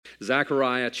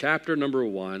Zechariah chapter number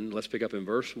 1. Let's pick up in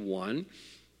verse 1.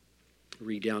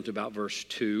 Read down to about verse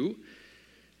 2.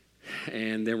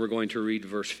 And then we're going to read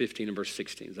verse 15 and verse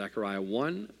 16. Zechariah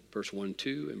 1, verse 1,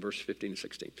 2, and verse 15 and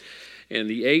 16. In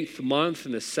the 8th month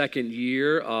in the 2nd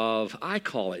year of, I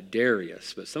call it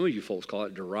Darius, but some of you folks call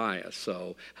it Darius.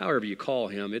 So however you call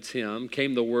him, it's him.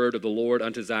 Came the word of the Lord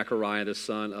unto Zechariah, the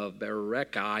son of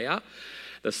Berechiah,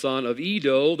 the son of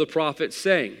Iddo, the prophet,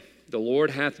 saying, the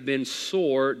Lord hath been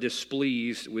sore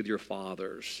displeased with your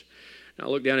fathers. Now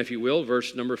look down, if you will,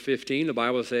 verse number 15. The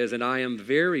Bible says, and I am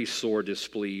very sore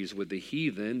displeased with the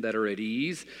heathen that are at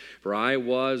ease, for I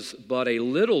was but a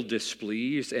little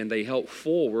displeased, and they helped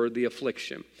forward the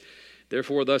affliction.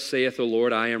 Therefore, thus saith the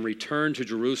Lord, I am returned to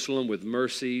Jerusalem with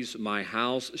mercies. My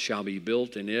house shall be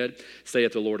built in it,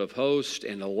 saith the Lord of hosts,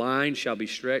 and the line shall be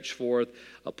stretched forth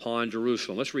upon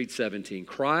Jerusalem. Let's read 17.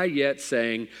 Cry yet,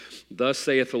 saying, thus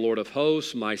saith the Lord of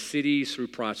hosts, my cities through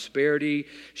prosperity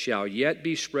shall yet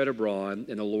be spread abroad,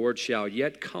 and the Lord shall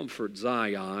yet comfort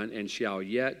Zion, and shall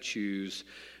yet choose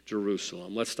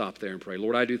Jerusalem. Let's stop there and pray.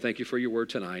 Lord, I do thank you for your word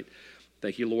tonight.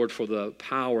 Thank you, Lord, for the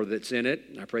power that's in it.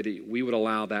 I pray that we would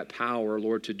allow that power,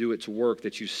 Lord, to do its work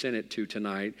that you sent it to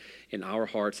tonight in our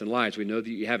hearts and lives. We know that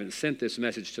you haven't sent this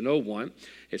message to no one.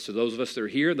 It's to those of us that are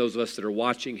here, those of us that are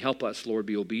watching. Help us, Lord,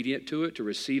 be obedient to it, to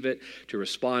receive it, to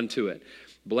respond to it.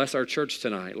 Bless our church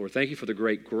tonight. Lord, thank you for the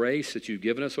great grace that you've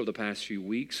given us over the past few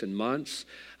weeks and months.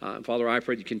 Father, I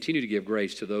pray that you continue to give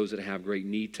grace to those that have great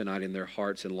need tonight in their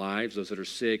hearts and lives, those that are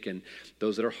sick and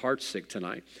those that are heart sick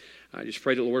tonight. I just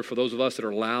pray that, Lord, for those of us that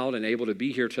are loud and able to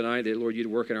be here tonight, that, Lord, you'd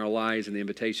work in our lives in the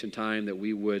invitation time, that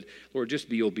we would, Lord, just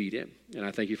be obedient. And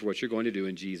I thank you for what you're going to do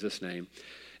in Jesus' name.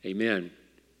 Amen.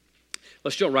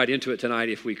 Let's jump right into it tonight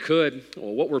if we could.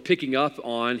 Well, what we're picking up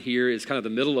on here is kind of the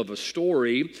middle of a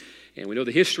story. And we know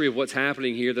the history of what's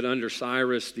happening here, that under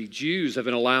Cyrus, the Jews have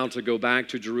been allowed to go back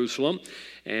to Jerusalem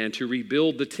and to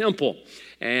rebuild the temple.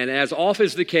 And as often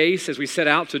is the case, as we set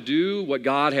out to do what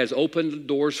God has opened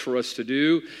doors for us to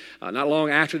do, not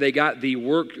long after they got the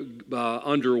work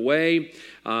underway,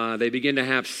 they begin to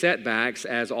have setbacks,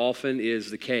 as often is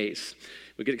the case.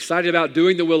 We get excited about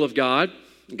doing the will of God.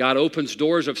 God opens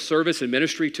doors of service and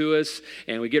ministry to us,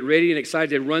 and we get ready and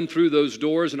excited to run through those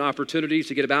doors and opportunities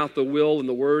to get about the will and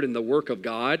the word and the work of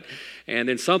God. And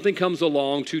then something comes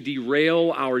along to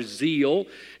derail our zeal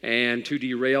and to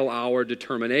derail our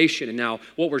determination. And now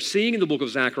what we're seeing in the book of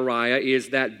Zechariah is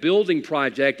that building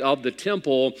project of the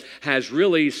temple has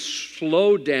really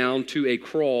slowed down to a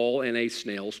crawl and a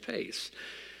snail's pace.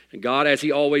 And God, as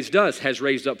he always does, has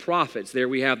raised up prophets. There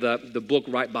we have the book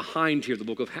right behind here, the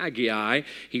book of Haggai.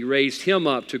 He raised him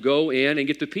up to go in and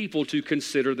get the people to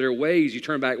consider their ways. You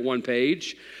turn back one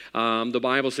page. The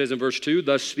Bible says in verse 2,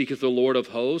 thus speaketh the Lord of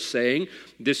hosts, saying,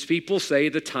 this people say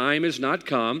the time is not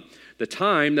come, the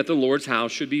time that the Lord's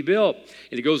house should be built.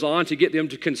 And he goes on to get them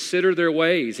to consider their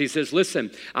ways. He says, listen,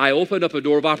 I opened up a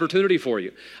door of opportunity for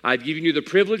you. I've given you the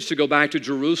privilege to go back to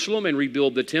Jerusalem and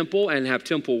rebuild the temple and have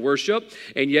temple worship,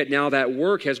 and yet now that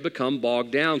work has become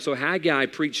bogged down. So Haggai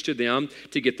preached to them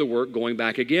to get the work going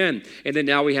back again. And then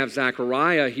now we have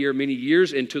Zechariah here many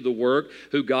years into the work,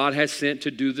 who God has sent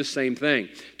to do the same thing,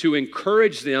 to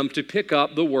encourage them to pick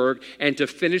up the work and to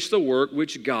finish the work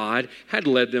which God had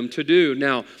led them to do.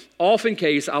 Now, often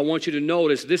case, I want you to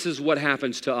notice this is what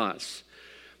happens to us.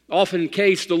 Often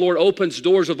case, the Lord opens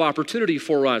doors of opportunity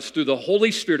for us through the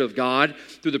Holy Spirit of God,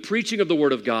 through the preaching of the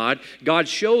Word of God. God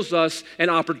shows us an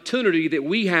opportunity that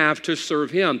we have to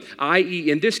serve Him, i.e.,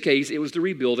 in this case, it was the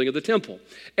rebuilding of the temple.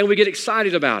 And we get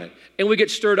excited about it, and we get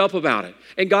stirred up about it.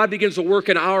 And God begins to work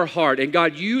in our heart, and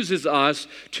God uses us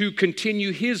to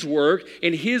continue His work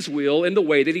and His will in the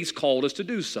way that He's called us to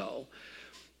do so.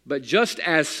 But just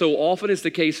as so often is the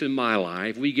case in my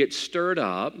life, we get stirred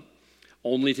up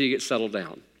only to get settled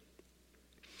down.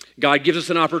 God gives us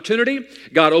an opportunity.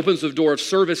 God opens the door of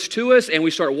service to us, and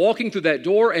we start walking through that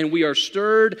door, and we are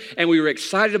stirred, and we are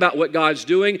excited about what God's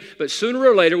doing. But sooner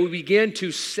or later, we begin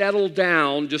to settle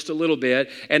down just a little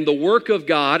bit, and the work of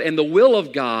God and the will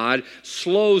of God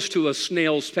slows to a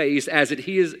snail's pace, as it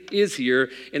is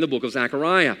here in the book of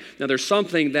Zechariah. Now, there's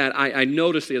something that I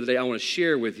noticed the other day I want to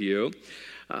share with you.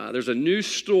 There's a new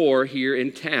store here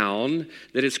in town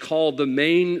that is called The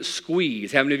Main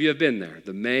Squeeze. How many of you have been there?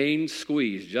 The Main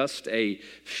Squeeze, just a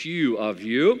few of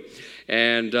you.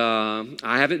 And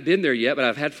I haven't been there yet, but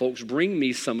I've had folks bring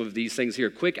me some of these things here.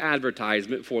 Quick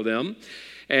advertisement for them.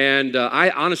 And I,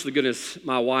 honest to goodness,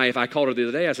 my wife, I called her the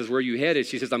other day. I says, where are you headed?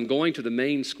 She says, I'm going to The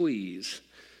Main Squeeze.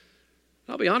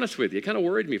 I'll be honest with you, it kind of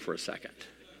worried me for a second.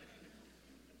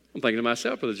 I'm thinking to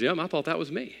myself, Brother Jim, I thought that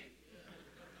was me.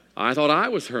 I thought I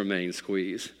was her main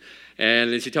squeeze.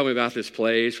 And then she told me about this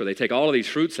place where they take all of these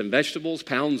fruits and vegetables,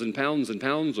 pounds and pounds and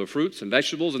pounds of fruits and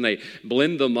vegetables, and they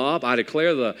blend them up. I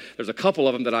declare there's a couple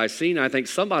of them that I've seen. I think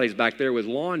somebody's back there with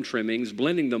lawn trimmings,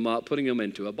 blending them up, putting them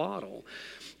into a bottle.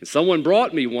 And someone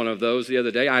brought me one of those the other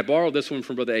day. I borrowed this one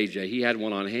from Brother AJ. He had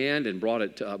one on hand and brought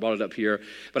it up here.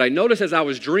 But I noticed as I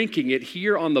was drinking it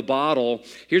here on the bottle,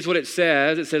 here's what it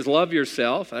says. It says, love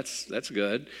yourself. That's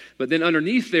good. But then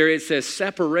underneath there, it says,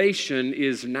 separation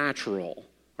is natural.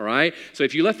 All right? So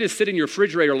if you let this sit in your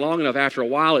refrigerator long enough, after a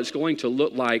while, it's going to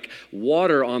look like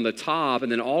water on the top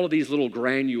and then all of these little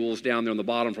granules down there on the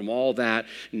bottom from all that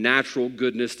natural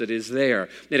goodness that is there.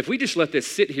 And if we just let this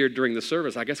sit here during the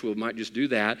service, I guess we might just do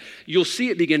that, you'll see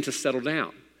it begin to settle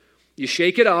down. You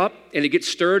shake it up, and it gets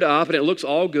stirred up, and it looks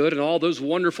all good, and all those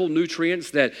wonderful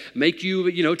nutrients that make you,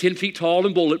 10 feet tall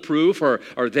and bulletproof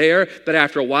are there. But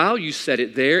after a while, you set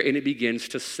it there, and it begins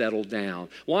to settle down.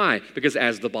 Why? Because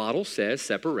as the bottle says,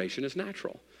 separation is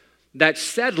natural. That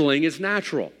settling is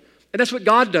natural. And that's what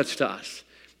God does to us.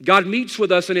 God meets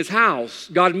with us in His house.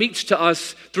 God meets to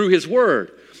us through His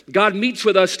Word. God meets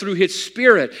with us through His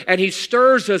Spirit, and He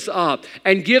stirs us up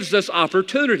and gives us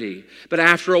opportunity. But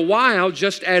after a while,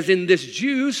 just as in this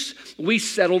juice, we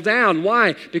settle down.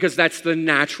 Why? Because that's the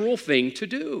natural thing to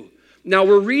do. Now,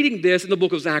 we're reading this in the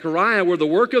book of Zechariah where the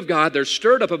work of God, they're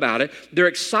stirred up about it, they're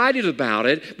excited about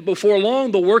it, but before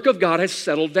long, the work of God has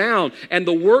settled down, and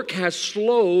the work has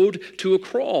slowed to a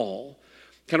crawl.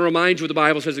 Kind of reminds you what the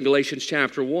Bible says in Galatians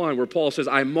chapter 1, where Paul says,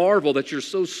 I marvel that you're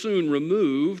so soon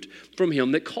removed from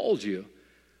Him that called you.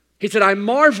 He said, I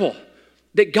marvel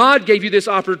that God gave you this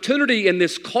opportunity and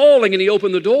this calling, and He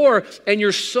opened the door, and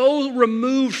you're so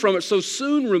removed from it, so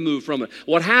soon removed from it.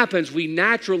 What happens? We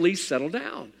naturally settle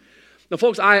down. Now,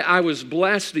 folks, I was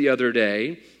blessed the other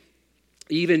day,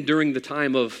 even during the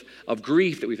time of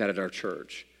grief that we've had at our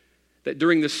church, that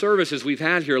during the services we've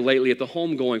had here lately at the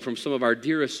homegoing from some of our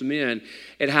dearest men,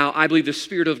 and how I believe the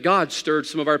Spirit of God stirred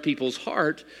some of our people's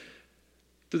heart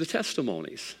through the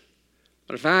testimonies.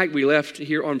 In fact, we left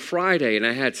here on Friday, and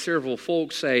I had several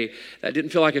folks say that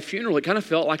didn't feel like a funeral. It kind of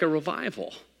felt like a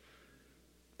revival.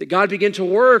 That God began to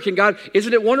work, and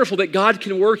isn't it wonderful that God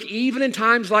can work even in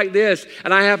times like this?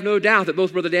 And I have no doubt that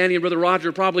both Brother Danny and Brother Roger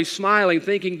are probably smiling,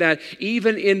 thinking that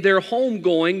even in their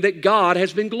homegoing, that God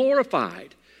has been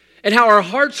glorified. And how our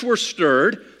hearts were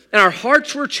stirred, and our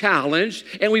hearts were challenged,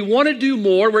 and we want to do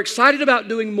more. We're excited about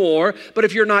doing more, but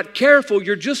if you're not careful,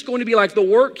 you're just going to be like the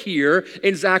work here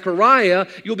in Zechariah.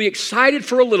 You'll be excited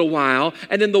for a little while,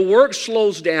 and then the work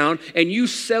slows down, and you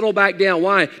settle back down.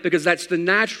 Why? Because that's the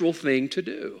natural thing to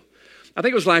do. I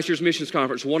think it was last year's missions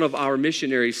conference, one of our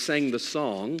missionaries sang the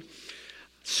song,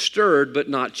 Stirred But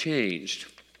Not Changed.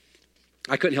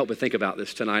 I couldn't help but think about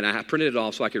this tonight. I printed it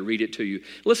off so I could read it to you.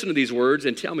 Listen to these words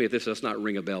and tell me if this does not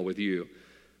ring a bell with you.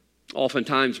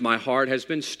 Oftentimes my heart has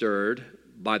been stirred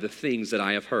by the things that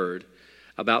I have heard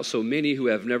about so many who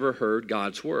have never heard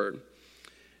God's word.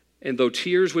 And though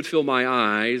tears would fill my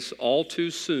eyes, all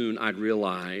too soon I'd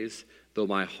realize, though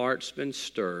my heart's been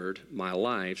stirred, my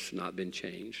life's not been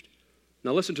changed.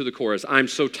 Now listen to the chorus. I'm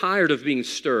so tired of being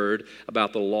stirred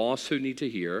about the lost who need to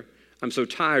hear. I'm so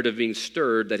tired of being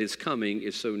stirred that His coming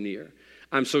is so near.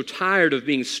 I'm so tired of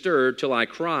being stirred till I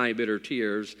cry bitter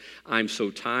tears. I'm so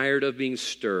tired of being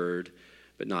stirred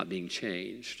but not being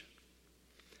changed.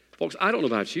 Folks, I don't know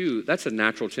about you. That's a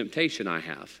natural temptation I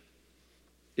have.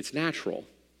 It's natural.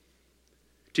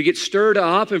 To get stirred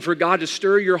up and for God to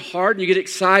stir your heart and you get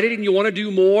excited and you want to do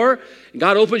more. And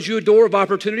God opens you a door of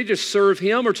opportunity to serve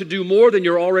Him or to do more than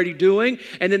you're already doing.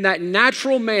 And then that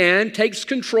natural man takes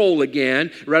control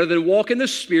again. Rather than walk in the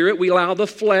Spirit, we allow the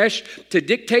flesh to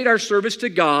dictate our service to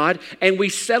God and we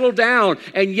settle down.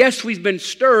 And yes, we've been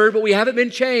stirred, but we haven't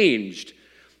been changed.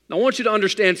 I want you to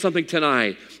understand something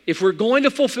tonight. If we're going to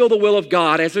fulfill the will of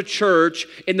God as a church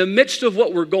in the midst of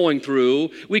what we're going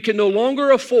through, we can no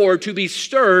longer afford to be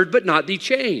stirred but not be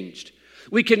changed.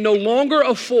 We can no longer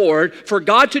afford for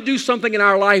God to do something in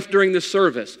our life during the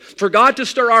service, for God to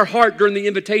stir our heart during the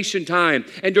invitation time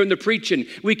and during the preaching.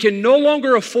 We can no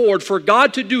longer afford for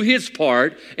God to do His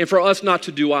part and for us not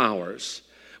to do ours.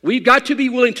 We've got to be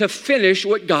willing to finish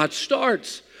what God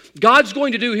starts. God's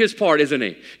going to do His part, isn't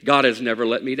He? God has never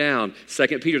let me down.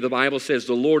 2 Peter, the Bible says,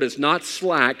 the Lord is not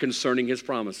slack concerning His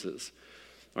promises.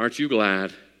 Aren't you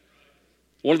glad?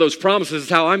 One of those promises is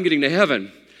how I'm getting to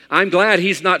heaven. I'm glad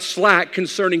He's not slack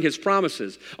concerning His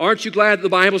promises. Aren't you glad that the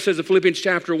Bible says in Philippians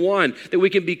chapter 1 that we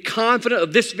can be confident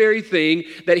of this very thing,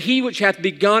 that He which hath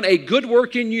begun a good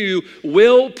work in you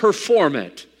will perform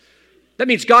it? That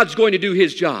means God's going to do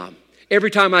His job. Every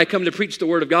time I come to preach the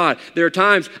Word of God, there are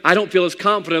times I don't feel as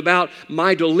confident about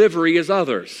my delivery as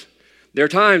others. There are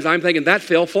times I'm thinking that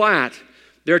fell flat.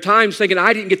 There are times thinking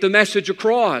I didn't get the message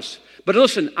across. But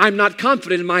listen, I'm not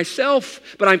confident in myself,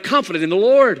 but I'm confident in the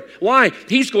Lord. Why?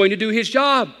 He's going to do his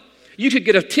job. You could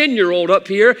get a 10-year-old up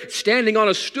here standing on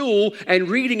a stool and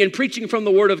reading and preaching from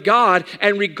the Word of God,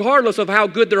 and regardless of how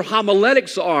good their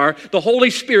homiletics are, the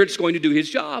Holy Spirit's going to do his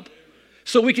job.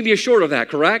 So we can be assured of that,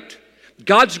 correct?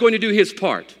 God's going to do his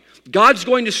part. God's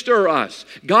going to stir us.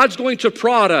 God's going to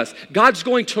prod us. God's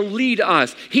going to lead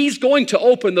us. He's going to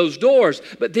open those doors.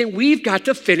 But then we've got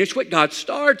to finish what God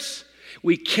starts.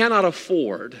 We cannot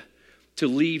afford to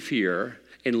leave here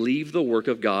and leave the work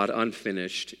of God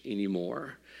unfinished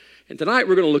anymore. And tonight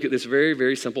we're going to look at this very,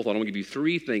 very simple thought. I'm going to give you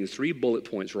three things, 3 bullet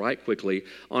points right quickly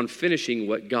on finishing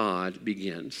what God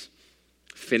begins.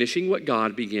 Finishing what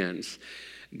God begins.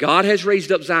 God has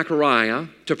raised up Zechariah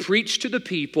to preach to the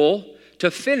people, to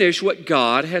finish what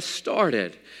God has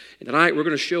started. And tonight we're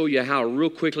going to show you how real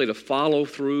quickly to follow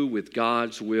through with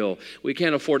God's will. We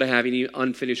can't afford to have any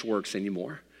unfinished works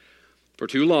anymore. For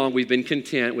too long we've been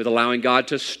content with allowing God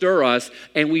to stir us,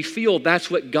 and we feel that's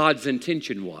what God's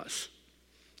intention was.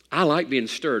 I like being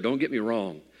stirred, don't get me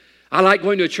wrong. I like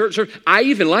going to a church service. I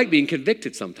even like being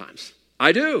convicted sometimes.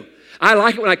 I do. I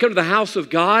like it when I come to the house of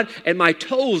God and my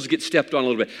toes get stepped on a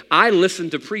little bit. I listen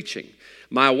to preaching.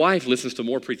 My wife listens to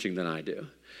more preaching than I do.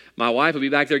 My wife will be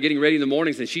back there getting ready in the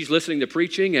mornings and she's listening to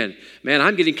preaching, and man,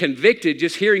 I'm getting convicted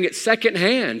just hearing it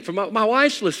secondhand from what my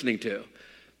wife's listening to.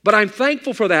 But I'm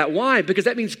thankful for that. Why? Because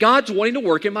that means God's wanting to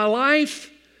work in my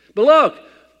life. But look,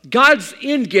 God's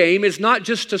end game is not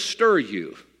just to stir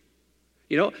you.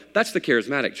 You know, that's the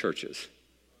charismatic churches.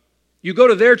 You go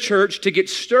to their church to get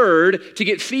stirred, to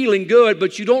get feeling good,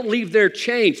 but you don't leave there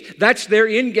changed. That's their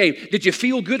end game. Did you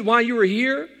feel good while you were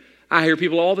here? I hear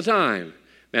people all the time.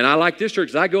 Man, I like this church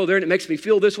because I go there and it makes me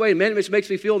feel this way, and man, it makes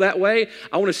me feel that way.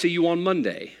 I want to see you on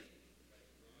Monday.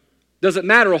 Doesn't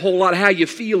matter a whole lot how you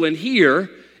feel in here.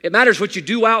 It matters what you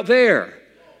do out there.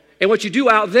 And what you do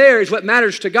out there is what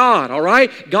matters to God, all right?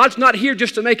 God's not here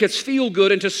just to make us feel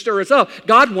good and to stir us up.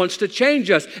 God wants to change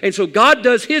us. And so God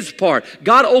does his part.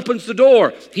 God opens the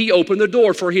door. He opened the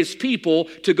door for his people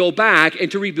to go back and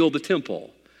to rebuild the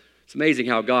temple. It's amazing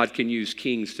how God can use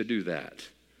kings to do that,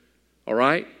 all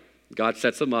right? God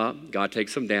sets them up. God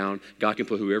takes them down. God can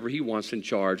put whoever he wants in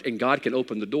charge. And God can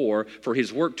open the door for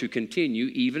his work to continue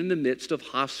even in the midst of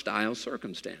hostile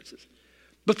circumstances.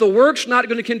 But the work's not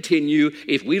going to continue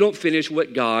if we don't finish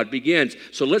what God begins.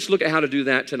 So let's look at how to do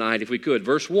that tonight if we could.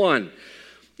 Verse 1,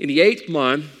 in the 8th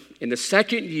month, in the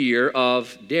 2nd year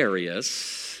of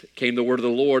Darius, came the word of the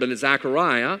Lord unto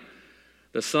Zechariah,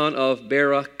 the son of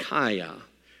Berechiah.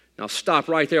 Now stop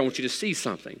right there. I want you to see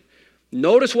something.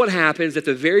 Notice what happens at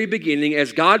the very beginning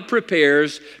as God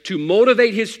prepares to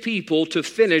motivate his people to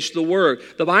finish the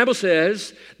work. The Bible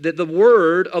says that the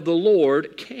word of the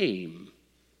Lord came.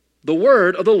 The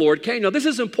word of the Lord came. Now, this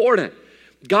is important.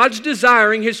 God's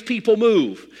desiring his people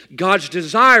move. God's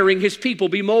desiring his people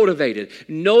be motivated.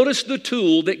 Notice the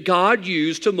tool that God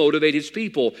used to motivate his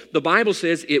people. The Bible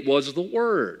says it was the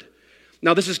word.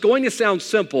 Now, this is going to sound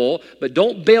simple, but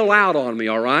don't bail out on me,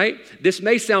 all right? This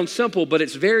may sound simple, but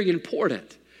it's very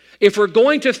important. If we're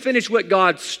going to finish what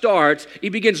God starts, he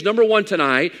begins, number 1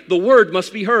 tonight, the word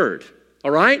must be heard,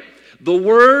 all right? The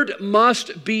word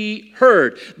must be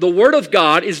heard. The word of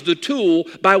God is the tool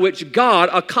by which God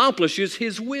accomplishes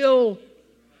his will.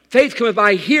 Faith cometh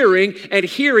by hearing, and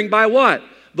hearing by what?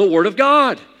 The word of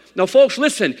God. Now, folks,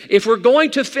 listen. If we're going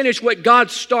to finish what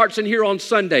God starts in here on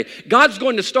Sunday, God's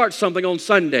going to start something on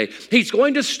Sunday. He's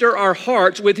going to stir our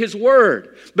hearts with his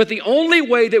word. But the only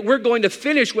way that we're going to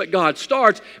finish what God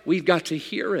starts, we've got to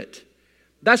hear it.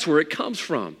 That's where it comes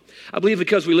from. I believe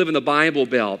because we live in the Bible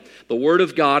Belt, the Word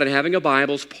of God and having a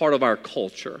Bible is part of our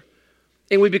culture.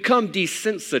 And we become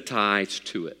desensitized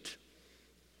to it.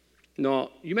 Now,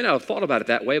 you may not have thought about it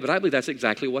that way, but I believe that's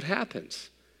exactly what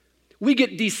happens. We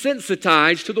get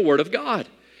desensitized to the Word of God.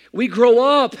 We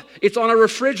grow up, it's on our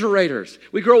refrigerators.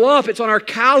 We grow up, it's on our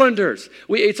calendars.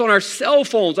 It's on our cell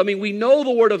phones. I mean, we know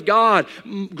the Word of God.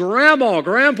 Grandma,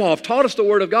 Grandpa have taught us the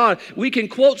Word of God. We can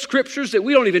quote scriptures that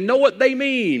we don't even know what they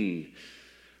mean.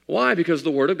 Why? Because the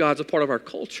Word of God's a part of our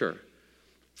culture.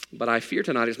 But I fear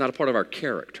tonight it's not a part of our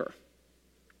character.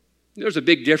 There's a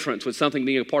big difference with something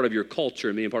being a part of your culture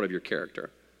and being a part of your character.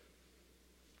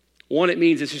 One, it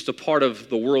means it's just a part of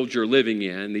the world you're living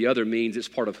in. The other means it's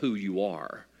part of who you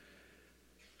are.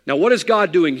 Now, what is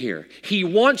God doing here? He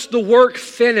wants the work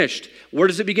finished. Where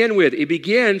does it begin with? It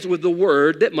begins with the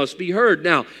word that must be heard.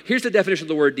 Now, here's the definition of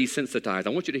the word desensitized. I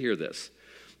want you to hear this.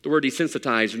 The word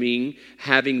desensitized means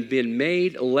having been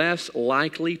made less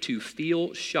likely to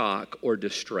feel shock or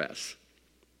distress.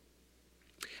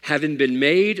 having been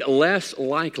made less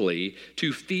likely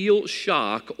to feel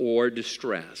shock or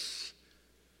distress.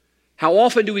 How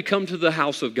often do we come to the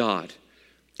house of God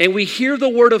and we hear the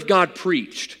word of God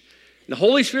preached? The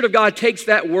Holy Spirit of God takes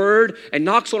that word and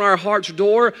knocks on our heart's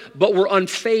door, but we're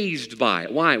unfazed by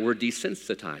it. Why? We're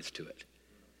desensitized to it.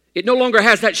 It no longer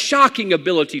has that shocking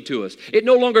ability to us. It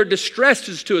no longer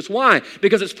distresses to us. Why?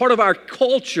 Because it's part of our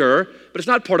culture, but it's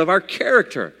not part of our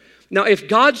character. Now, if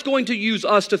God's going to use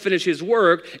us to finish His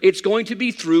work, it's going to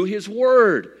be through His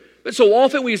Word. But so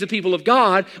often we as the people of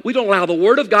God, we don't allow the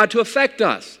Word of God to affect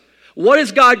us. What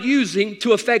is God using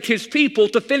to affect His people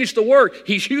to finish the work?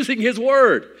 He's using His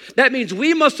Word. That means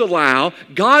we must allow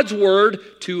God's Word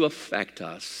to affect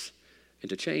us and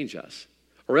to change us.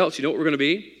 Or else, you know what we're going to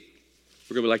be?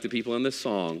 We're going to be like the people in this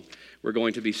song. We're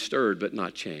going to be stirred but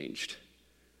not changed.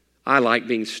 I like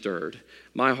being stirred.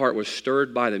 My heart was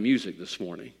stirred by the music this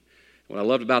morning. What I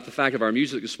loved about the fact of our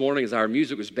music this morning is our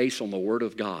music was based on the Word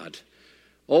of God.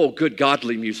 Oh, good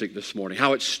godly music this morning.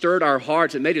 How it stirred our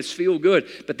hearts. It made us feel good.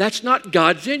 But that's not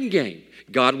God's end game.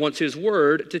 God wants His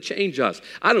Word to change us.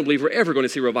 I don't believe we're ever going to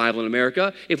see revival in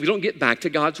America if we don't get back to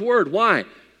God's Word. Why?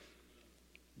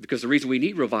 Because the reason we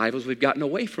need revival is we've gotten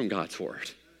away from God's Word.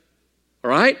 All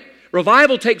right?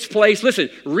 Revival takes place, listen,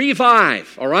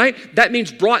 revive, all right? That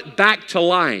means brought back to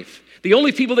life. The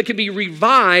only people that can be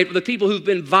revived are the people who've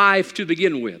been vived to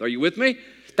begin with. Are you with me?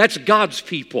 That's God's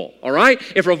people, all right?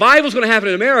 If revival is going to happen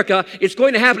in America, it's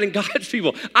going to happen in God's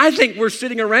people. I think we're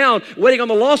sitting around waiting on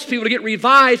the lost people to get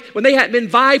revived when they hadn't been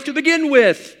vived to begin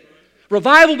with.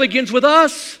 Revival begins with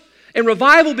us. And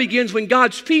revival begins when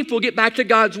God's people get back to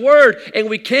God's Word, and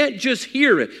we can't just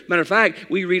hear it. Matter of fact,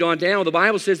 we read on down, the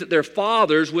Bible says that their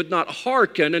fathers would not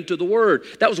hearken unto the Word.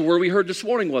 That was the word we heard this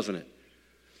morning, wasn't it?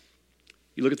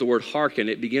 You look at the word hearken,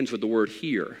 it begins with the word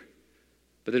hear.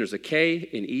 But then there's a K,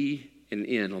 an E, and an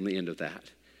N on the end of that.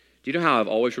 Do you know how I've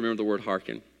always remembered the word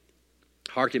hearken?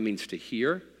 Hearken means to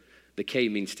hear, the K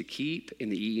means to keep,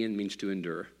 and the EN means to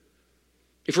endure.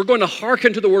 If we're going to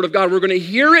hearken to the Word of God, we're going to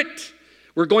hear it,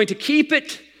 we're going to keep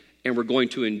it, and we're going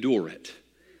to endure it.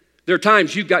 There are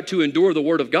times you've got to endure the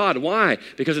Word of God. Why?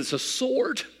 Because it's a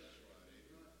sword.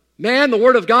 Man, the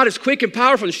Word of God is quick and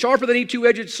powerful and sharper than any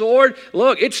two-edged sword.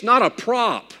 Look, it's not a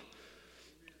prop.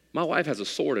 My wife has a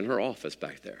sword in her office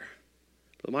back there.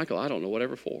 But Michael, I don't know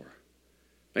whatever for.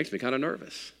 Makes me kind of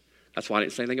nervous. That's why I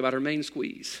didn't say anything about her main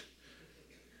squeeze.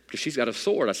 Because she's got a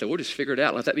sword. I said, we'll just figure it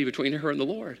out. Let that be between her and the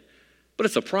Lord. But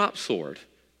it's a prop sword.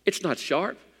 It's not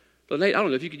sharp. But Nate, I don't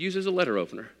know if you could use it as a letter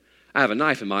opener. I have a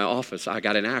knife in my office I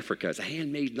got in Africa. It's a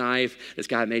handmade knife. This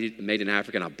guy made in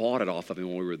Africa, and I bought it off of him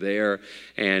when we were there.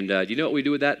 And do you know what we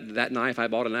do with that knife I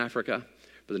bought in Africa?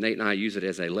 But Nate and I use it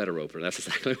as a letter opener. That's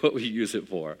exactly what we use it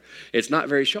for. It's not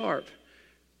very sharp,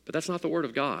 but that's not the Word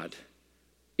of God.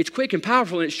 It's quick and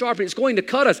powerful, and it's sharp, and it's going to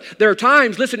cut us. There are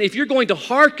times, listen, if you're going to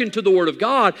hearken to the Word of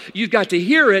God, you've got to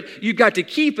hear it, you've got to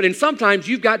keep it, and sometimes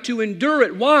you've got to endure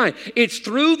it. Why? It's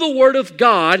through the Word of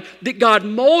God that God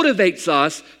motivates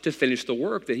us to finish the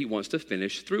work that He wants to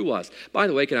finish through us. By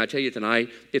the way, can I tell you tonight,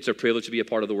 it's a privilege to be a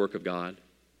part of the work of God.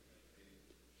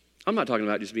 I'm not talking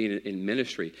about just being in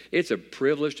ministry. It's a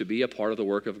privilege to be a part of the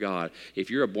work of God.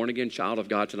 If you're a born-again child of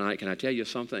God tonight, can I tell you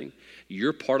something?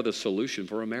 You're part of the solution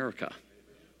for America.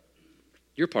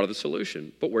 You're part of the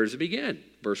solution. But where does it begin?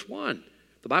 Verse 1.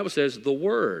 The Bible says the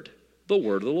word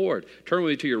of the Lord. Turn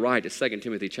with me to your right to 2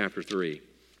 Timothy chapter 3.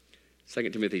 2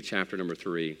 Timothy chapter number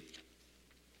 3.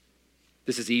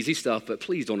 This is easy stuff, but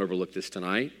please don't overlook this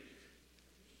tonight.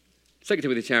 2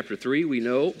 Timothy chapter 3, we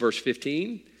know, verse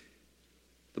 15.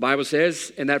 The Bible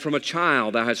says, and that from a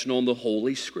child thou hast known the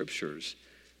holy scriptures,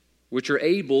 which are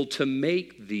able to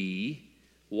make thee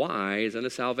wise unto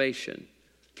salvation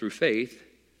through faith,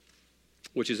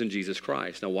 which is in Jesus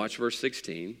Christ. Now watch verse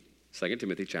 16, 2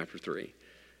 Timothy chapter 3.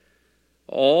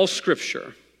 All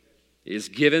scripture is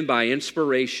given by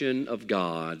inspiration of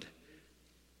God.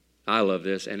 I love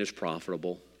this, and is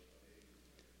profitable.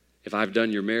 If I've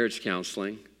done your marriage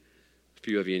counseling, a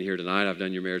few of you in here tonight, I've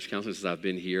done your marriage counseling since I've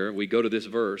been here. We go to this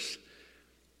verse.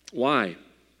 Why?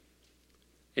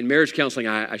 In marriage counseling,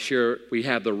 I share, we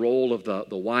have the role of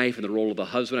the wife and the role of the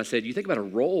husband. I said, you think about a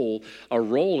role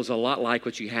is a lot like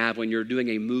what you have when you're doing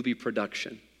a movie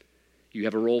production. You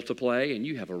have a role to play, and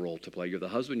you have a role to play. You're the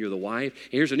husband, you're the wife.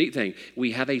 And here's the neat thing.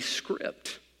 We have a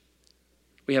script.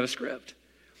 We have a script.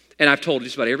 And I've told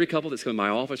just about every couple that's come in my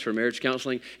office for marriage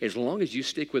counseling, as long as you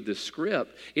stick with the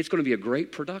script, it's going to be a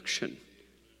great production.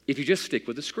 If you just stick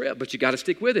with the script, but you got to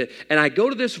stick with it. And I go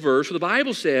to this verse where the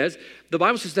Bible says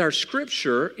that our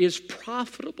scripture is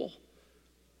profitable.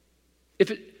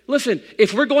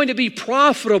 If we're going to be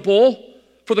profitable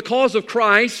for the cause of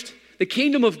Christ, the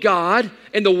kingdom of God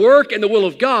and the work and the will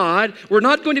of God, we're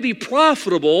not going to be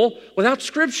profitable without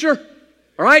Scripture.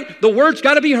 All right? The word's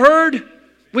got to be heard.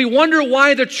 We wonder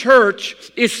why the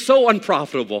church is so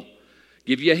unprofitable.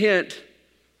 Give you a hint.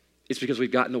 It's because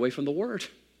we've gotten away from the word.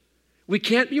 We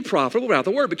can't be profitable without the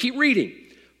word, but keep reading.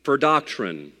 For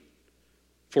doctrine,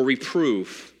 for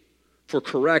reproof, for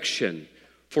correction,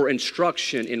 for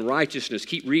instruction in righteousness.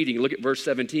 Keep reading. Look at verse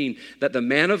 17. That the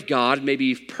man of God may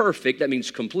be perfect, that means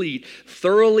complete,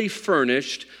 thoroughly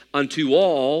furnished unto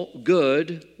all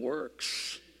good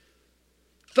works.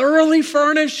 Thoroughly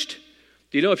furnished.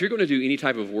 Do you know if you're going to do any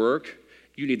type of work,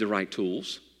 you need the right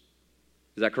tools?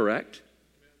 Is that correct?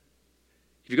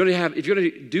 If you're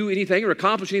going to do anything or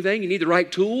accomplish anything, you need the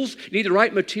right tools, you need the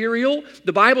right material.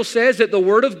 The Bible says that the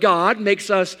Word of God makes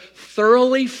us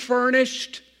thoroughly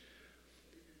furnished.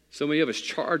 So many of us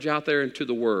charge out there into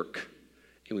the work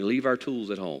and we leave our tools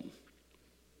at home.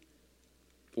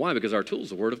 Why? Because our tool is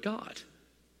the Word of God.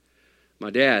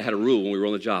 My dad had a rule when we were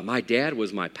on the job. My dad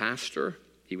was my pastor,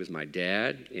 he was my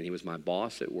dad, and he was my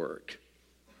boss at work.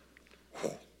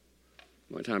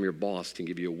 One time your boss can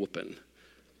give you a whooping.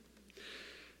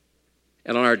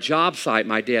 And on our job site,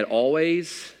 my dad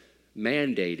always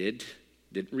mandated,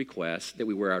 didn't request, that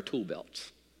we wear our tool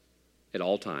belts at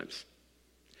all times.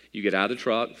 You get out of the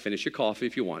truck, finish your coffee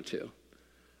if you want to,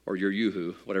 or your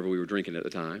Yoo-hoo, whatever we were drinking at the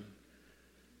time.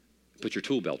 Put your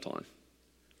tool belt on.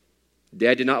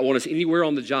 Dad did not want us anywhere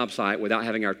on the job site without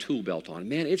having our tool belt on.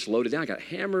 Man, it's loaded down. I got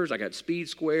hammers, I got speed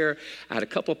square. I had a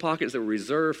couple of pockets that were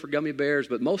reserved for gummy bears,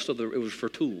 but most of it was for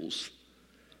tools.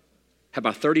 Had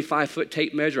my 35-foot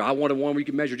tape measure. I wanted one where you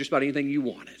could measure just about anything you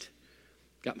wanted.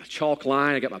 Got my chalk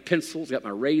line, I got my pencils, got my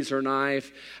razor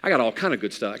knife. I got all kind of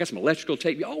good stuff. I got some electrical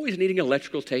tape. You're always needing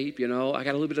electrical tape, you know. I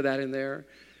got a little bit of that in there.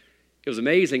 It was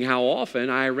amazing how often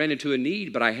I ran into a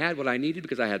need, but I had what I needed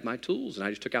because I had my tools, and I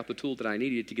just took out the tool that I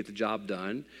needed to get the job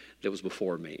done that was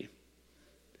before me.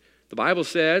 The Bible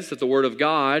says that the Word of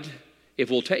God, if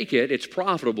we'll take it, it's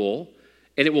profitable,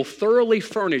 and it will thoroughly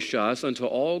furnish us unto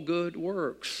all good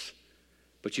works.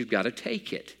 But you've got to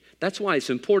take it. That's why it's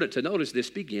important to notice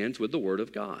this begins with the Word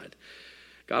of God.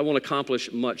 God won't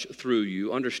accomplish much through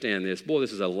you. Understand this. Boy,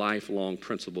 this is a lifelong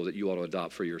principle that you ought to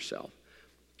adopt for yourself.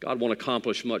 God won't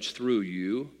accomplish much through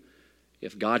you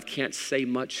if God can't say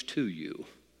much to you.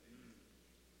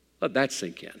 Let that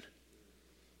sink in.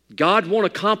 God won't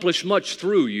accomplish much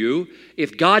through you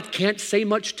if God can't say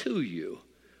much to you.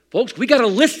 Folks, we got to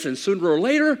listen sooner or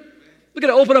later. We got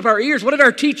to open up our ears. What did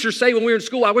our teachers say when we were in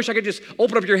school? I wish I could just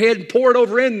open up your head and pour it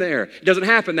over in there. It doesn't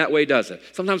happen that way, does it?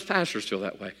 Sometimes pastors feel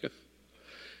that way.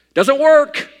 Doesn't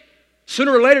work.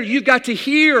 Sooner or later, you've got to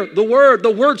hear the Word. The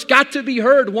Word's got to be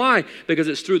heard. Why? Because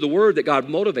it's through the Word that God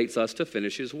motivates us to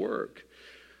finish His work.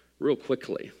 Real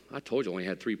quickly, I told you I only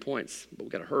had 3 points, but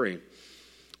we've got to hurry.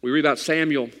 We read about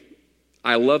Samuel.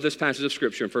 I love this passage of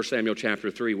Scripture in 1 Samuel chapter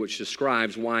 3, which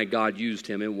describes why God used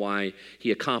him and why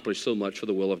he accomplished so much for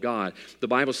the will of God. The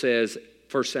Bible says,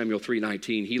 1 Samuel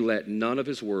 3:19, he let none of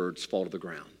his words fall to the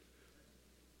ground.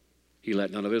 He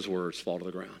let none of his words fall to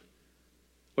the ground.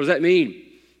 What does that mean?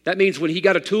 That means when he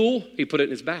got a tool, he put it in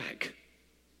his bag.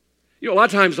 You know, a lot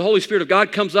of times the Holy Spirit of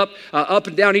God comes up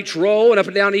and down each row and up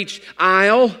and down each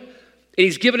aisle. And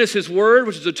he's given us his word,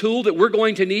 which is a tool that we're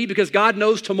going to need because God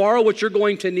knows tomorrow what you're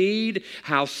going to need.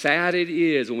 How sad it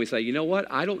is when we say, you know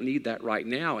what, I don't need that right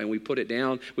now. And we put it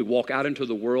down, we walk out into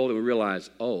the world and we realize,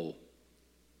 oh,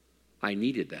 I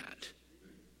needed that.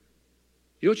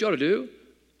 You know what you ought to do?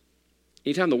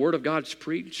 Anytime the word of God's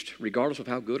preached, regardless of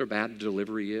how good or bad the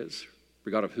delivery is,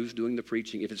 regardless of who's doing the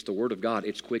preaching, if it's the word of God,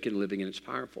 it's quick and living and it's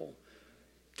powerful.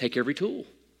 Take every tool.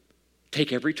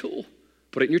 Take every tool.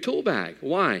 Put it in your tool bag.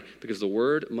 Why? Because the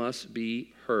word must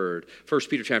be heard. 1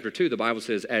 Peter chapter 2, the Bible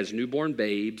says, as newborn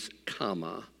babes,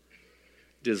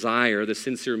 desire the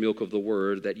sincere milk of the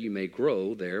word that you may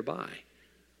grow thereby.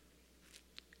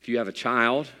 If you have a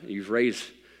child, you've raised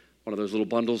one of those little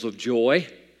bundles of joy,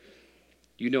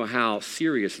 you know how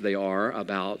serious they are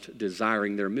about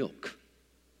desiring their milk.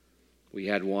 We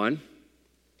had one,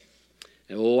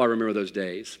 and I remember those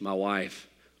days. My wife,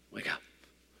 wake up,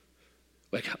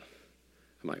 wake up.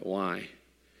 I'm like, why?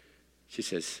 She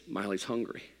says, Miley's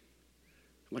hungry.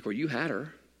 I'm like, well, you had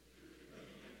her.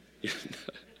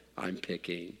 I'm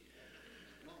picking.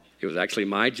 It was actually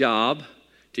my job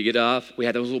to get up. We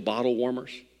had those little bottle warmers,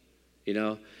 you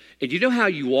know. And you know how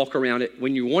you walk around it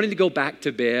when you're wanting to go back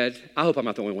to bed? I hope I'm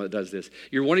not the only one that does this.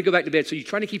 You're wanting to go back to bed, so you're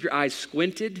trying to keep your eyes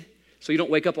squinted so you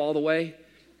don't wake up all the way.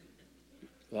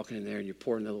 Walking in there and you're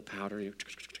pouring the little powder and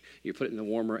you put it in the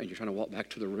warmer and you're trying to walk back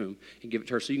to the room and give it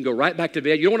to her so you can go right back to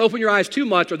bed. You don't want to open your eyes too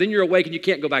much or then you're awake and you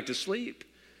can't go back to sleep.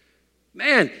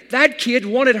 Man, that kid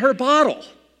wanted her bottle.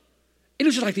 It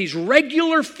was just like these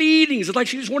regular feedings. It's like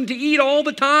she just wanted to eat all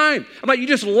the time. I'm like, you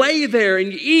just lay there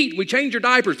and you eat. We change your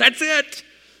diapers. That's it.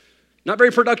 Not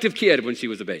very productive kid when she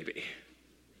was a baby.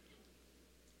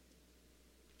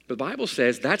 But the Bible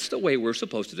says that's the way we're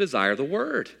supposed to desire the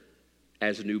word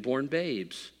as newborn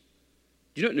babes.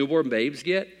 Do you know what newborn babes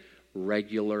get?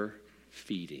 Regular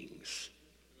feedings.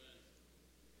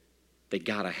 They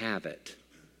got to have it.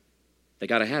 They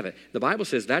got to have it. The Bible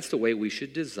says that's the way we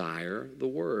should desire the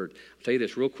word. I'll tell you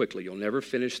this real quickly. You'll never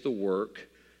finish the work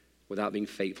without being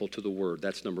faithful to the word.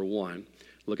 That's number one.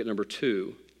 Look at number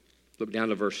two. Look down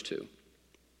to verse 2.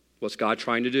 What's God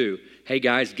trying to do? Hey,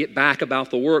 guys, get back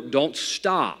about the work. Don't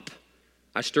stop.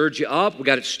 I stirred you up. We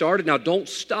got it started. Now don't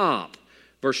stop.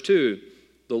 Verse 2,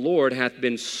 the Lord hath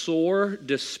been sore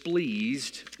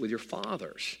displeased with your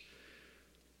fathers.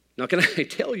 Now, can I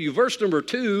tell you, verse number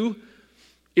 2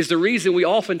 is the reason we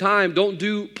oftentimes don't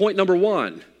do point number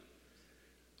 1.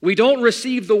 We don't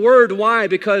receive the word. Why?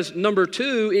 Because number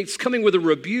 2, it's coming with a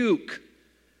rebuke.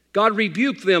 God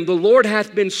rebuked them. The Lord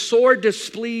hath been sore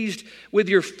displeased with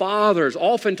your fathers.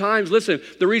 Oftentimes, listen,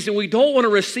 the reason we don't want to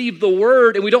receive the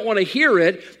word and we don't want to hear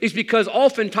it is because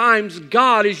oftentimes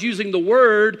God is using the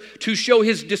word to show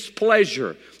his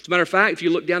displeasure. As a matter of fact, if you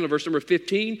look down to verse number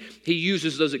 15, he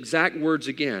uses those exact words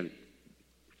again.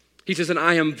 He says, and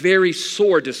I am very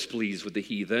sore displeased with the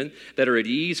heathen that are at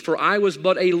ease, for I was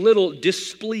but a little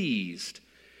displeased.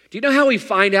 Do you know how we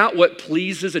find out what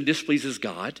pleases and displeases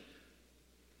God?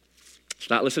 It's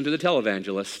not listen to the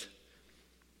televangelist,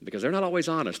 because they're not always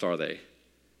honest, are they?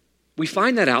 We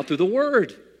find that out through the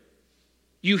word.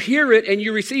 You hear it and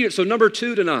you receive it. So number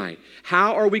 2 tonight,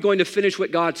 how are we going to finish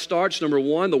what God starts? Number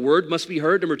 1, the word must be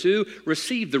heard. Number 2,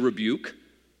 receive the rebuke.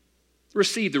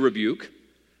 Receive the rebuke.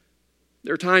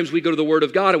 There are times we go to the Word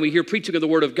of God and we hear preaching of the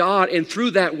Word of God, and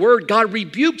through that Word, God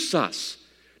rebukes us.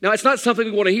 Now, it's not something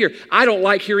we want to hear. I don't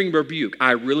like hearing rebuke.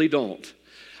 I really don't.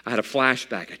 I had a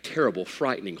flashback, a terrible,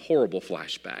 frightening, horrible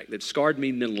flashback that scarred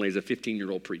me mentally as a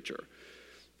 15-year-old preacher.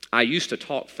 I used to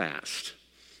talk fast.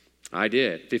 I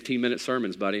did. 15-minute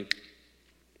sermons, buddy.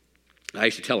 I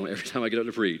used to tell them every time I get up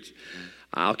to preach,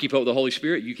 I'll keep up with the Holy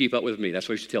Spirit, you keep up with me. That's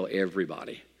what I used to tell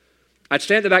everybody. I'd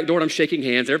stand at the back door and I'm shaking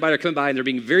hands. Everybody would come by and they're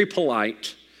being very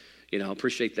polite. You know,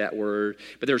 appreciate that word.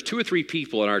 But there was 2 or 3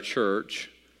 people in our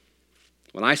church.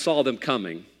 When I saw them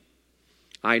coming,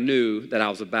 I knew that I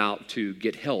was about to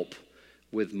get help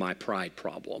with my pride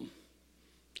problem.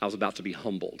 I was about to be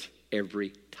humbled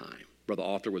every time. Brother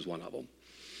Arthur was one of them.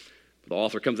 Brother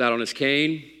Arthur comes out on his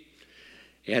cane.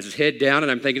 He has his head down,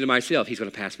 and I'm thinking to myself, he's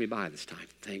going to pass me by this time.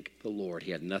 Thank the Lord.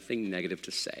 He had nothing negative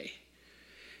to say.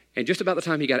 And just about the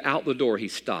time he got out the door, he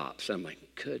stops. I'm like,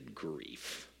 good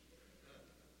grief.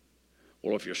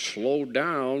 Well, if you slow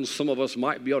down, some of us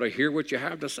might be able to hear what you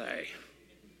have to say.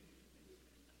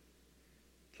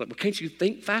 It's like, well, can't you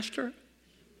think faster?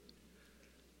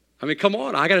 I mean, come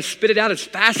on. I got to spit it out as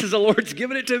fast as the Lord's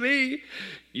given it to me.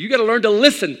 You got to learn to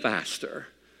listen faster.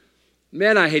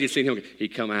 Man, I hated seeing him.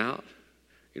 He'd come out.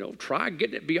 You know, try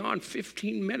getting it beyond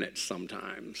 15 minutes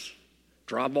sometimes.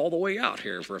 Drive all the way out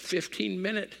here for a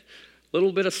 15-minute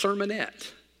little bit of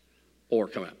sermonette. Or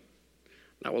come out.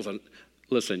 That wasn't,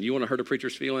 listen, you want to hurt a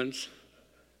preacher's feelings?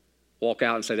 Walk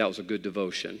out and say that was a good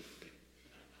devotion.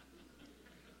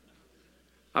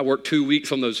 I worked 2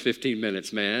 weeks on those 15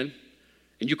 minutes, man.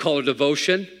 And you call it a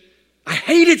devotion? I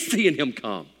hated seeing him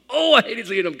come. Oh, I hated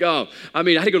seeing him come. I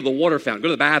mean, I had to go to the water fountain, go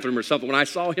to the bathroom or something when I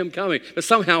saw him coming. But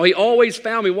somehow he always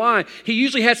found me. Why? He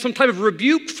usually had some type of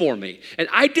rebuke for me. And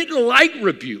I didn't like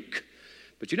rebuke.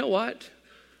 But you know what?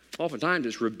 Oftentimes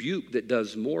it's rebuke that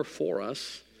does more for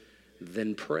us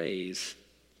than praise.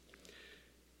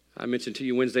 I mentioned to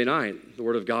you Wednesday night, the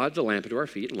Word of God's a lamp unto our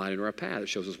feet and light unto our path. It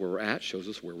shows us where we're at, shows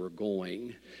us where we're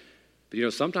going. But you know,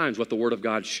 sometimes what the Word of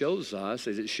God shows us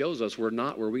is it shows us we're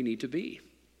not where we need to be.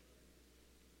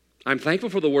 I'm thankful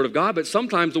for the Word of God, but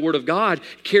sometimes the Word of God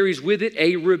carries with it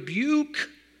a rebuke.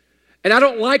 And I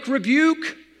don't like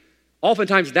rebuke.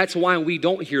 Oftentimes that's why we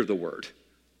don't hear the Word.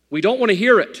 We don't want to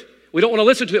hear it. We don't want to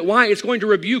listen to it. Why? It's going to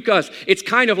rebuke us. It's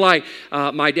kind of like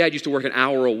my dad used to work an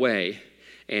hour away,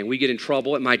 and we get in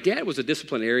trouble. And my dad was a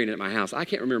disciplinarian at my house. I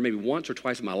can't remember, maybe once or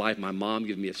twice in my life, my mom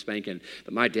gave me a spanking,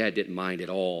 but my dad didn't mind at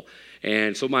all.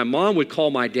 And so my mom would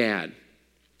call my dad,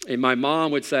 and my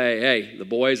mom would say, hey, the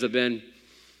boys have been,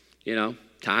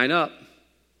 tying up.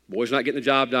 Boys not getting the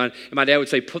job done. And my dad would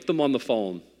say, put them on the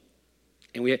phone.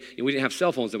 And we didn't have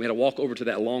cell phones, and we had to walk over to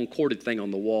that long corded thing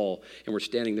on the wall, and we're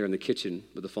standing there in the kitchen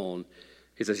with the phone.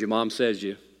 He says, your mom says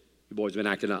your boy's been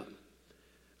acting up.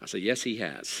 I said, yes, he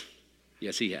has.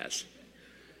 Yes, he has.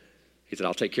 He said,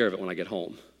 I'll take care of it when I get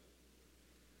home.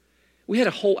 We had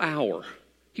a whole hour.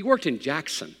 He worked in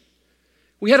Jackson.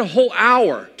 We had a whole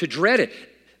hour to dread it.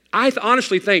 I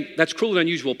honestly think that's cruel and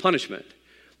unusual punishment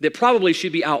that probably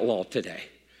should be outlawed today.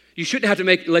 You shouldn't have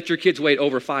to let your kids wait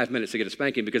over 5 minutes to get a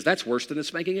spanking, because that's worse than the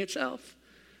spanking itself.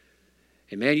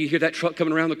 And man, you hear that truck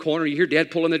coming around the corner, you hear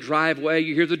Dad pulling the driveway,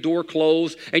 you hear the door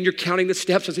close, and you're counting the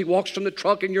steps as he walks from the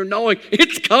truck, and you're knowing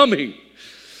it's coming.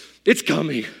 It's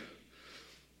coming.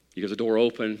 You get the door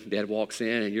open, Dad walks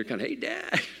in, and you're kind of, hey,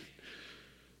 Dad.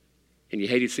 And you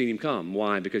hated seeing him come.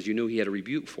 Why? Because you knew he had a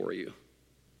rebuke for you.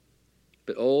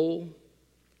 But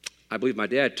I believe my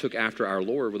dad took after our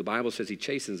Lord, where the Bible says he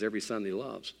chastens every son that he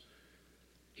loves.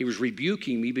 He was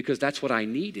rebuking me because that's what I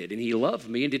needed, and he loved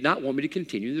me and did not want me to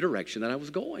continue the direction that I was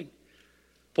going.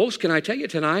 Folks, can I tell you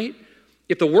tonight,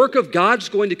 if the work of God's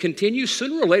going to continue,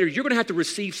 sooner or later, you're going to have to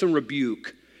receive some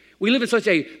rebuke. We live in such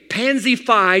a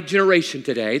pansy-fied generation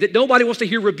today that nobody wants to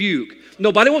hear rebuke.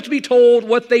 Nobody wants to be told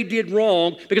what they did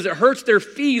wrong because it hurts their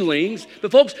feelings.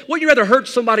 But folks, wouldn't you rather hurt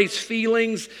somebody's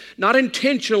feelings, not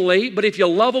intentionally, but if you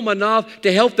love them enough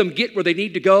to help them get where they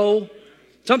need to go?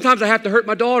 Sometimes I have to hurt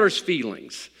my daughter's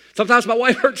feelings. Sometimes my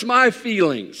wife hurts my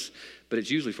feelings. But it's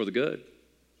usually for the good.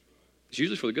 It's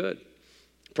usually for the good.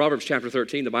 Proverbs chapter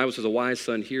 13, the Bible says, a wise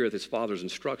son heareth his father's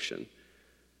instruction.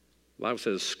 The Bible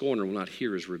says, a scorner will not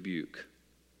hear his rebuke.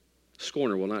 A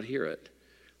scorner will not hear it.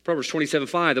 Proverbs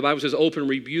 27:5, the Bible says, open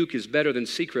rebuke is better than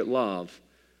secret love.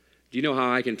 Do you know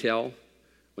how I can tell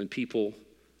when people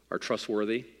are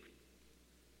trustworthy?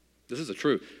 This is the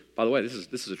truth. By the way, this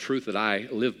is a truth that I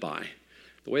live by.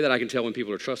 The way that I can tell when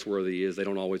people are trustworthy is they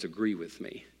don't always agree with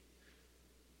me.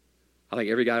 I think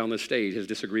every guy on this stage has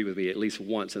disagreed with me at least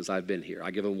once since I've been here.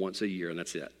 I give them once a year, and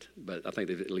that's it. But I think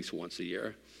they've at least once a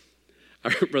year.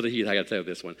 Brother Heath, I got to tell you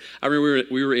this one. I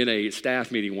remember we were in a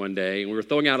staff meeting one day, and we were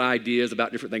throwing out ideas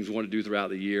about different things we wanted to do throughout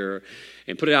the year,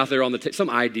 and put it out there on some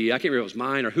idea. I can't remember if it was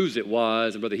mine or whose it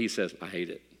was, and Brother Heath says, I hate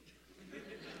it.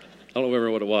 I don't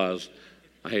remember what it was.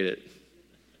 I hate it.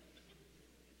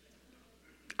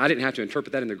 I didn't have to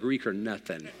interpret that in the Greek or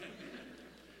nothing.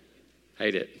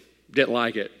 Hate it. Didn't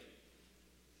like it.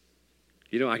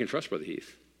 You know, I can trust Brother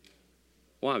Heath.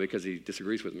 Why? Because he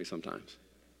disagrees with me sometimes.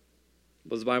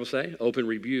 What does the Bible say? Open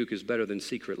rebuke is better than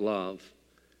secret love.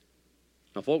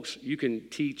 Now, folks, you can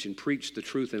teach and preach the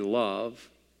truth in love,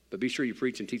 but be sure you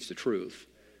preach and teach the truth.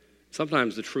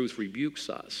 Sometimes the truth rebukes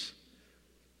us.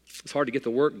 It's hard to get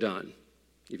the work done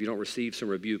if you don't receive some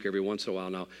rebuke every once in a while.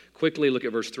 Now, quickly look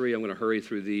at verse 3. I'm going to hurry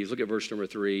through these. Look at verse number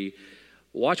 3.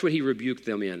 Watch what he rebuked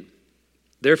them in.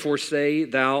 Therefore say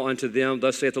thou unto them,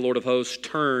 thus saith the Lord of hosts,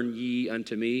 turn ye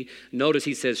unto me. Notice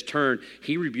he says turn.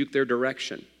 He rebuked their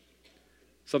direction.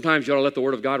 Sometimes you ought to let the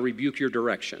word of God rebuke your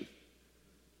direction.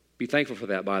 Be thankful for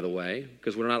that, by the way,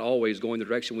 because we're not always going the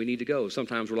direction we need to go.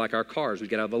 Sometimes we're like our cars. We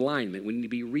get out of alignment. We need to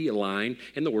be realigned,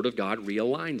 and the word of God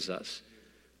realigns us.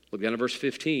 Look down at verse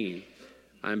 15.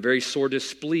 I am very sore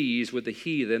displeased with the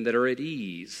heathen that are at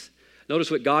ease. Notice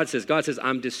what God says. God says,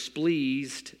 I'm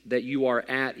displeased that you are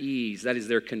at ease. That is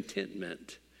their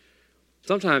contentment.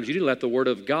 Sometimes you need to let the word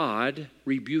of God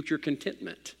rebuke your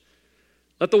contentment.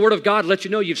 Let the word of God let you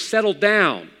know you've settled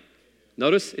down.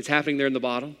 Notice it's happening there in the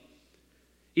bottom.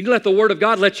 You need to let the word of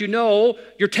God let you know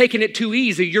you're taking it too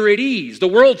easy. You're at ease. The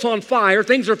world's on fire.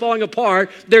 Things are falling apart.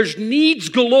 There's needs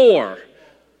galore.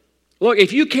 Look,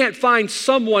 if you can't find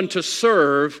someone to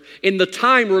serve in the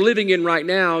time we're living in right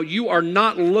now, you are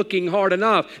not looking hard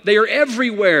enough. They are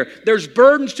everywhere. There's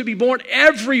burdens to be borne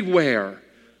everywhere.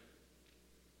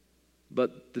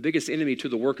 But the biggest enemy to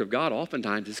the work of God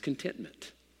oftentimes is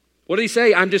contentment. What did he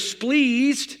say? I'm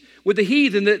displeased with the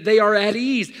heathen that they are at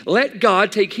ease. Let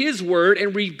God take his word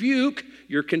and rebuke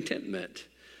your contentment.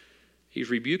 He's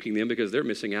rebuking them because they're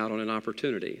missing out on an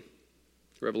opportunity.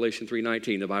 Revelation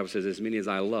 3:19, the Bible says, as many as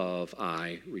I love,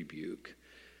 I rebuke.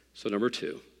 So number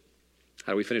 2,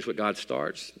 how do we finish what God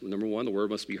starts? Number 1, the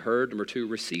word must be heard. Number 2,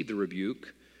 receive the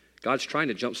rebuke. God's trying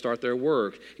to jumpstart their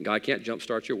work, and God can't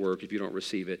jumpstart your work if you don't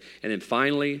receive it. And then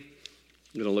finally,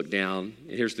 I'm going to look down,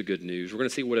 and here's the good news. We're going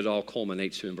to see what it all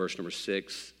culminates to in verse number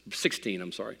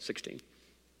 16.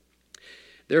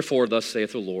 Therefore, thus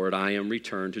saith the Lord, I am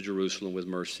returned to Jerusalem with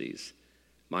mercies.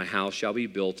 My house shall be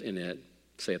built in it,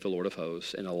 saith the Lord of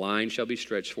hosts, and a line shall be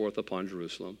stretched forth upon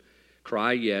Jerusalem.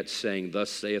 Cry yet, saying, thus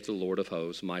saith the Lord of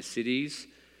hosts, my cities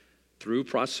through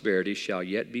prosperity shall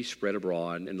yet be spread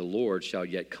abroad, and the Lord shall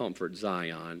yet comfort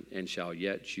Zion, and shall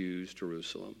yet choose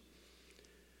Jerusalem.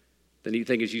 The neat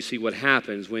thing is you see what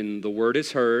happens when the word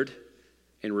is heard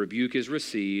and rebuke is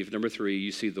received. Number 3,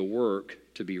 you see the work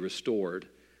to be restored.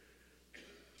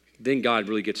 Then God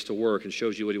really gets to work and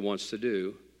shows you what he wants to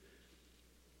do.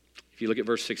 If you look at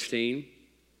verse 16,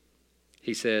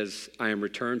 He says, I am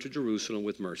returned to Jerusalem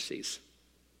with mercies.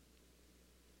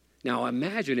 Now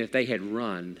imagine if they had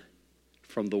run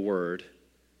from the word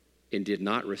and did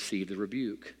not receive the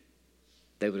rebuke.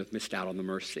 They would have missed out on the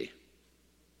mercy.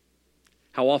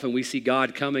 How often we see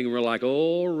God coming and we're like,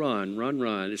 oh, run, run,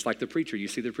 run. It's like the preacher. You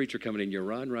see the preacher coming in, you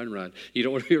run, run, run. You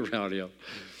don't want to be around him.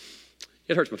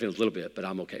 It hurts my feelings a little bit, but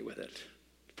I'm okay with it.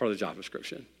 It's part of the job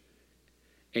description.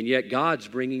 And yet God's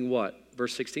bringing what?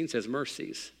 Verse 16 says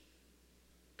mercies.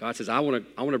 God says, I want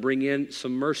to bring in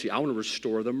some mercy. I want to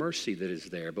restore the mercy that is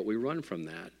there, but we run from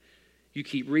that. You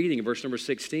keep reading in verse number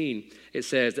 16. It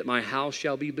says that my house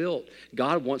shall be built.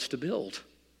 God wants to build.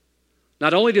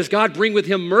 Not only does God bring with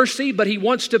him mercy, but he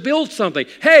wants to build something.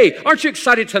 Hey, aren't you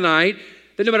excited tonight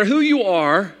that no matter who you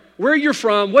are, where you're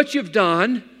from, what you've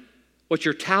done, what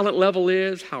your talent level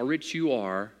is, how rich you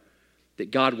are, that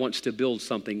God wants to build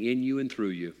something in you and through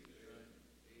you.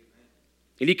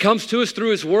 And he comes to us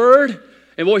through his word.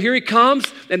 And well, here he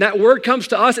comes, and that word comes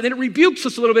to us, and then it rebukes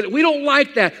us a little bit. We don't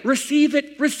like that. Receive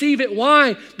it, receive it.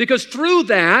 Why? Because through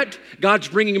that, God's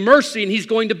bringing mercy, and he's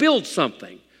going to build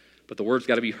something. But the word's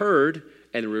got to be heard,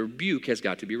 and the rebuke has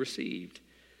got to be received.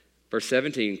 Verse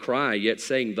 17, cry, yet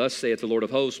saying, thus saith the Lord of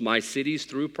hosts, my cities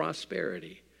through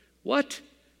prosperity. What?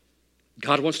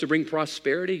 God wants to bring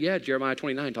prosperity? Yeah, Jeremiah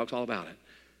 29 talks all about it.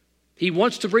 He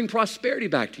wants to bring prosperity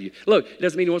back to you. Look, it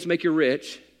doesn't mean he wants to make you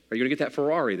rich, or you're going to get that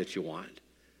Ferrari that you want.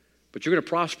 But you're going to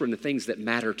prosper in the things that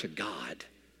matter to God.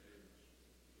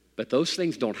 But those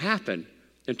things don't happen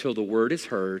until the word is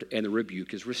heard and the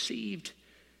rebuke is received.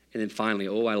 And then finally,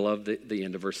 I love the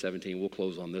end of verse 17. We'll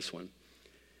close on this one.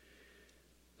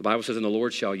 The Bible says, and the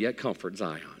Lord shall yet comfort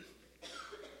Zion.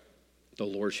 The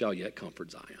Lord shall yet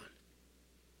comfort Zion.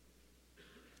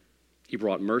 He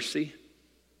brought mercy.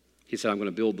 He said, I'm going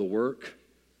to build the work.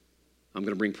 I'm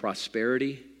going to bring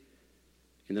prosperity.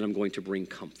 And then I'm going to bring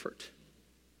comfort.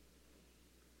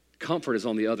 Comfort is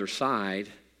on the other side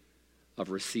of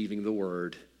receiving the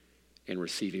word and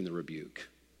receiving the rebuke.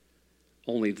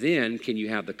 Only then can you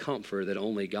have the comfort that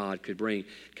only God could bring.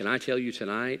 Can I tell you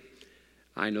tonight,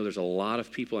 I know there's a lot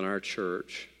of people in our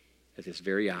church at this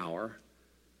very hour,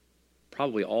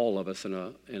 probably all of us in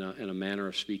a manner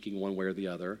of speaking one way or the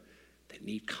other, that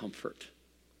need comfort.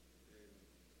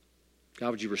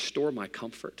 God, would you restore my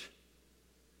comfort?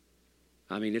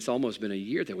 I mean, it's almost been a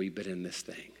year that we've been in this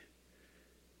thing.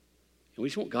 And we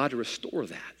just want God to restore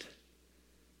that.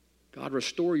 God,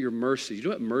 restore your mercy. You know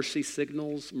what mercy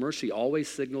signals? Mercy always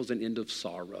signals an end of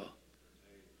sorrow.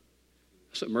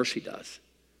 That's what mercy does.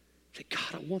 Say,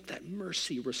 God, I want that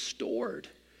mercy restored.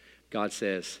 God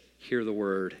says, hear the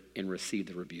word and receive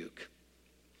the rebuke.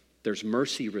 There's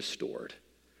mercy restored.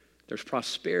 There's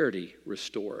prosperity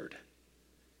restored.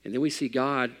 And then we see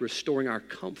God restoring our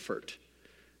comfort.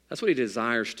 That's what he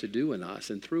desires to do in us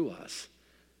and through us.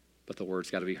 But the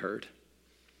word's got to be heard.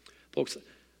 Folks,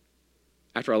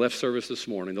 after I left service this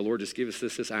morning, the Lord just gave us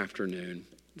this afternoon.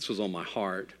 This was on my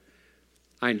heart.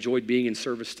 I enjoyed being in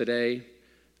service today.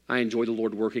 I enjoy the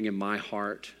Lord working in my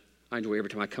heart. I enjoy every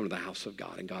time I come to the house of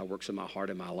God and God works in my heart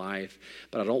and my life.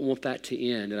 But I don't want that to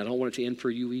end, and I don't want it to end for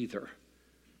you either.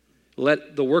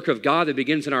 Let the work of God that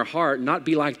begins in our heart not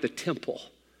be like the temple.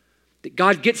 That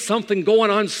God gets something going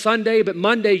on Sunday, but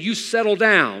Monday you settle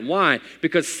down. Why?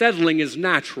 Because settling is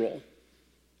natural.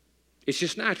 It's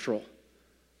just natural.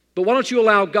 But why don't you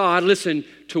allow God, listen,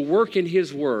 to work in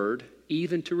his word,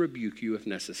 even to rebuke you if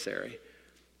necessary,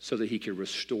 so that he can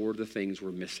restore the things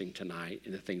we're missing tonight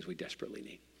and the things we desperately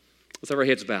need. Let's have our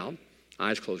heads bowed,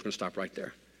 eyes closed. We're going to stop right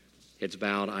there. Heads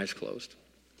bowed, eyes closed.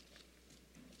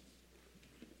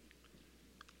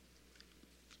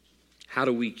 How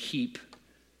do we keep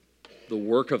the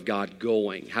work of God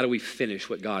going? How do we finish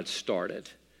what God started?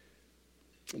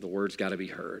 The word's got to be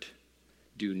heard.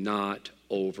 Do not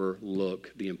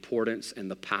overlook the importance and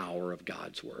the power of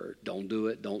God's word. Don't do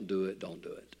it, don't do it, don't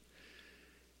do it.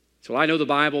 So I know the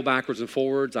Bible backwards and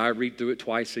forwards. I read through it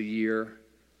twice a year.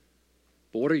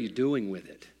 But what are you doing with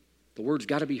it? The word's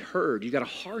got to be heard. You've got to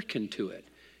hearken to it.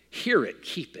 Hear it,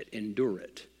 keep it, endure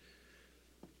it.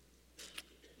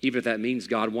 Even if that means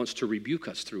God wants to rebuke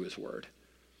us through his word.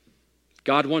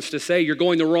 God wants to say you're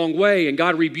going the wrong way, and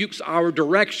God rebukes our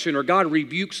direction, or God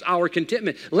rebukes our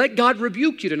contentment. Let God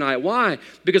rebuke you tonight. Why?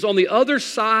 Because on the other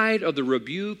side of the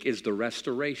rebuke is the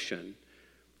restoration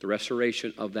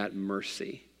of that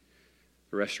mercy,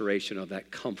 the restoration of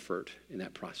that comfort and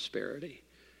that prosperity.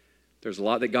 There's a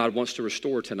lot that God wants to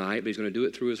restore tonight, but he's going to do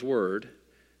it through his word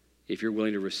if you're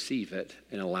willing to receive it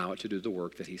and allow it to do the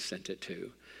work that he sent it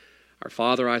to. Our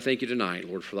Father, I thank you tonight,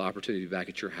 Lord, for the opportunity to be back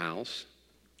at your house.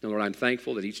 And Lord, I'm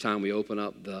thankful that each time we open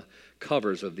up the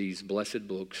covers of these blessed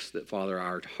books, that, Father,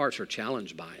 our hearts are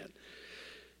challenged by it.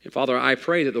 And Father, I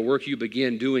pray that the work you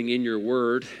begin doing in your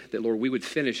word, that, Lord, we would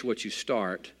finish what you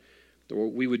start, that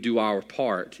we would do our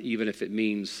part, even if it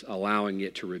means allowing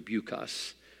it to rebuke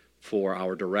us for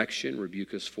our direction,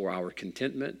 rebuke us for our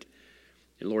contentment.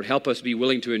 And Lord, help us be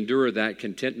willing to endure that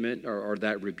contentment or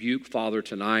that rebuke, Father,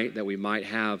 tonight, that we might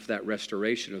have that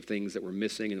restoration of things that we're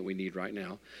missing and that we need right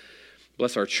now.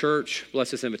 Bless our church.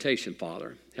 Bless this invitation,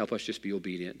 Father. Help us just be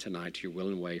obedient tonight to your will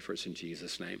and way, for it's in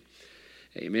Jesus' name.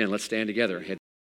 Amen. Let's stand together.